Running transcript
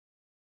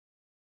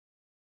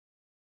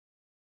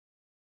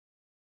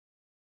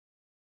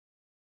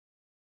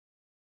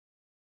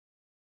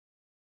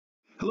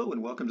Hello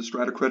and welcome to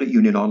Strata Credit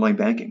Union Online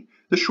Banking.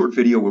 This short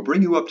video will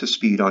bring you up to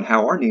speed on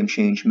how our name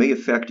change may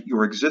affect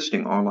your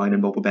existing online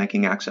and mobile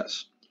banking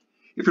access.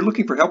 If you're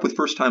looking for help with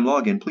first-time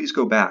login, please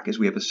go back as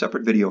we have a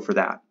separate video for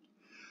that.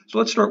 So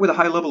let's start with a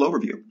high-level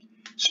overview.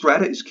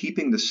 Strata is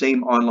keeping the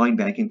same online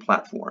banking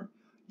platform.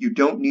 You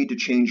don't need to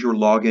change your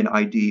login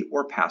ID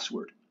or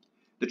password.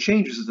 The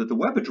change is that the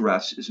web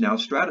address is now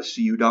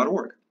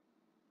stratacu.org.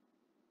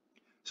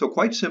 So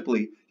quite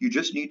simply, you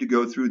just need to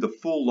go through the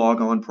full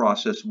logon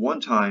process one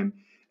time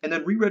and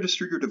then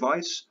re-register your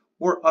device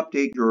or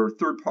update your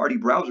third-party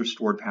browser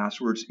stored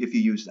passwords if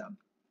you use them.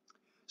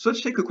 So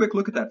let's take a quick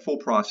look at that full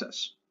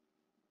process.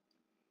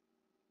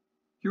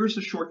 Here's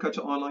the shortcut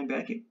to online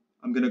banking.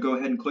 I'm going to go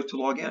ahead and click to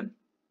log in.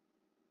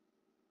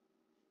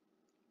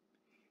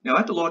 Now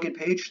at the login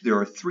page, there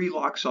are three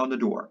locks on the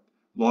door: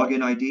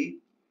 login ID,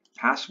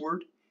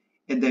 password,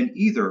 and then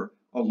either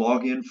a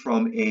login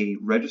from a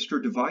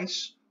registered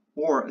device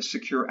or a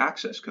secure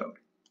access code.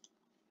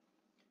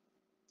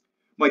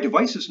 My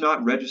device is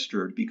not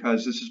registered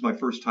because this is my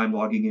first time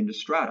logging into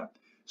Strata,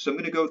 so I'm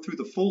going to go through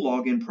the full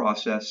login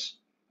process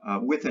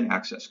with an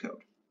access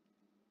code.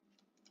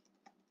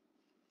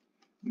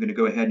 I'm going to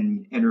go ahead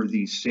and enter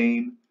the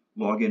same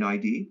login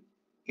ID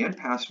and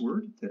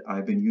password that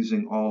I've been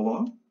using all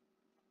along.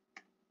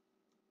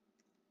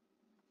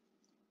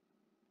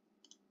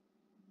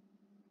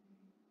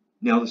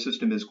 Now the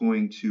system is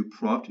going to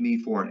prompt me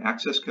for an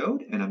access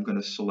code, and I'm going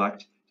to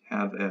select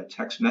have a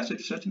text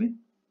message sent to me.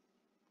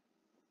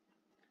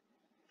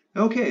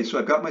 Okay, so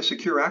I've got my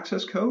secure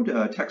access code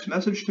text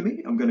message to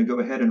me. I'm going to go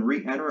ahead and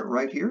re-enter it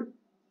right here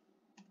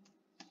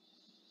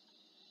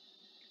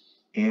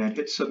and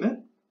hit submit.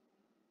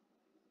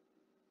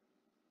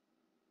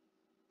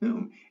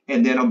 Boom.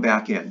 And then I'm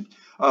back in.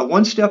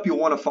 One step you'll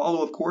want to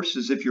follow, of course,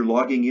 is if you're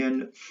logging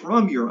in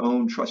from your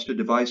own trusted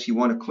device, you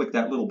want to click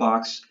that little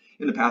box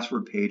in the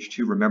password page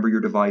to remember your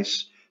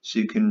device so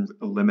you can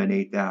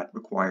eliminate that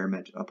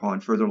requirement upon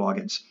further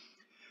logins.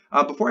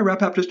 Before I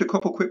wrap up, just a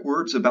couple quick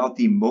words about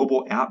the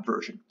mobile app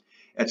version.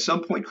 At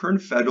some point, Kern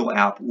Federal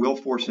app will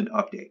force an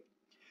update.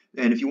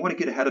 And if you want to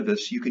get ahead of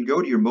this, you can go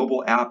to your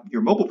mobile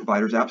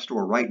provider's app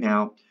store right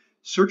now,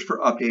 search for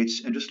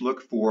updates, and just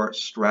look for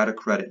Strata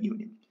Credit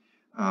Union.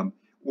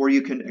 Or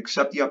you can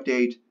accept the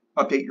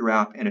update your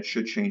app, and it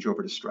should change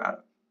over to Strata.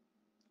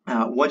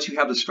 Once you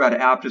have the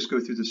Strata app, just go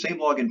through the same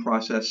login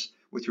process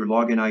with your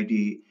login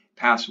ID,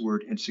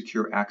 password, and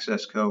secure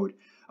access code.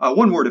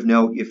 One word of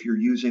note, if you're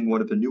using one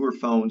of the newer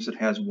phones that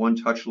has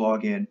one-touch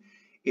login,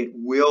 it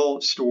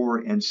will store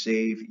and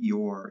save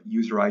your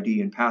user ID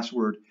and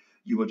password.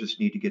 You will just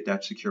need to get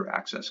that secure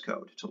access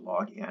code to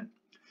log in.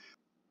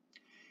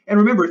 And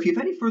remember, if you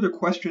have any further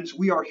questions,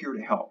 we are here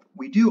to help.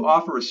 We do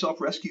offer a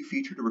self-rescue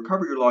feature to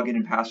recover your login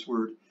and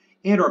password,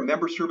 and our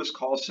member service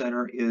call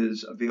center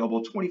is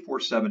available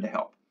 24/7 to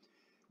help.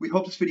 We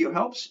hope this video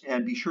helps,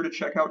 and be sure to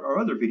check out our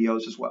other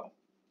videos as well.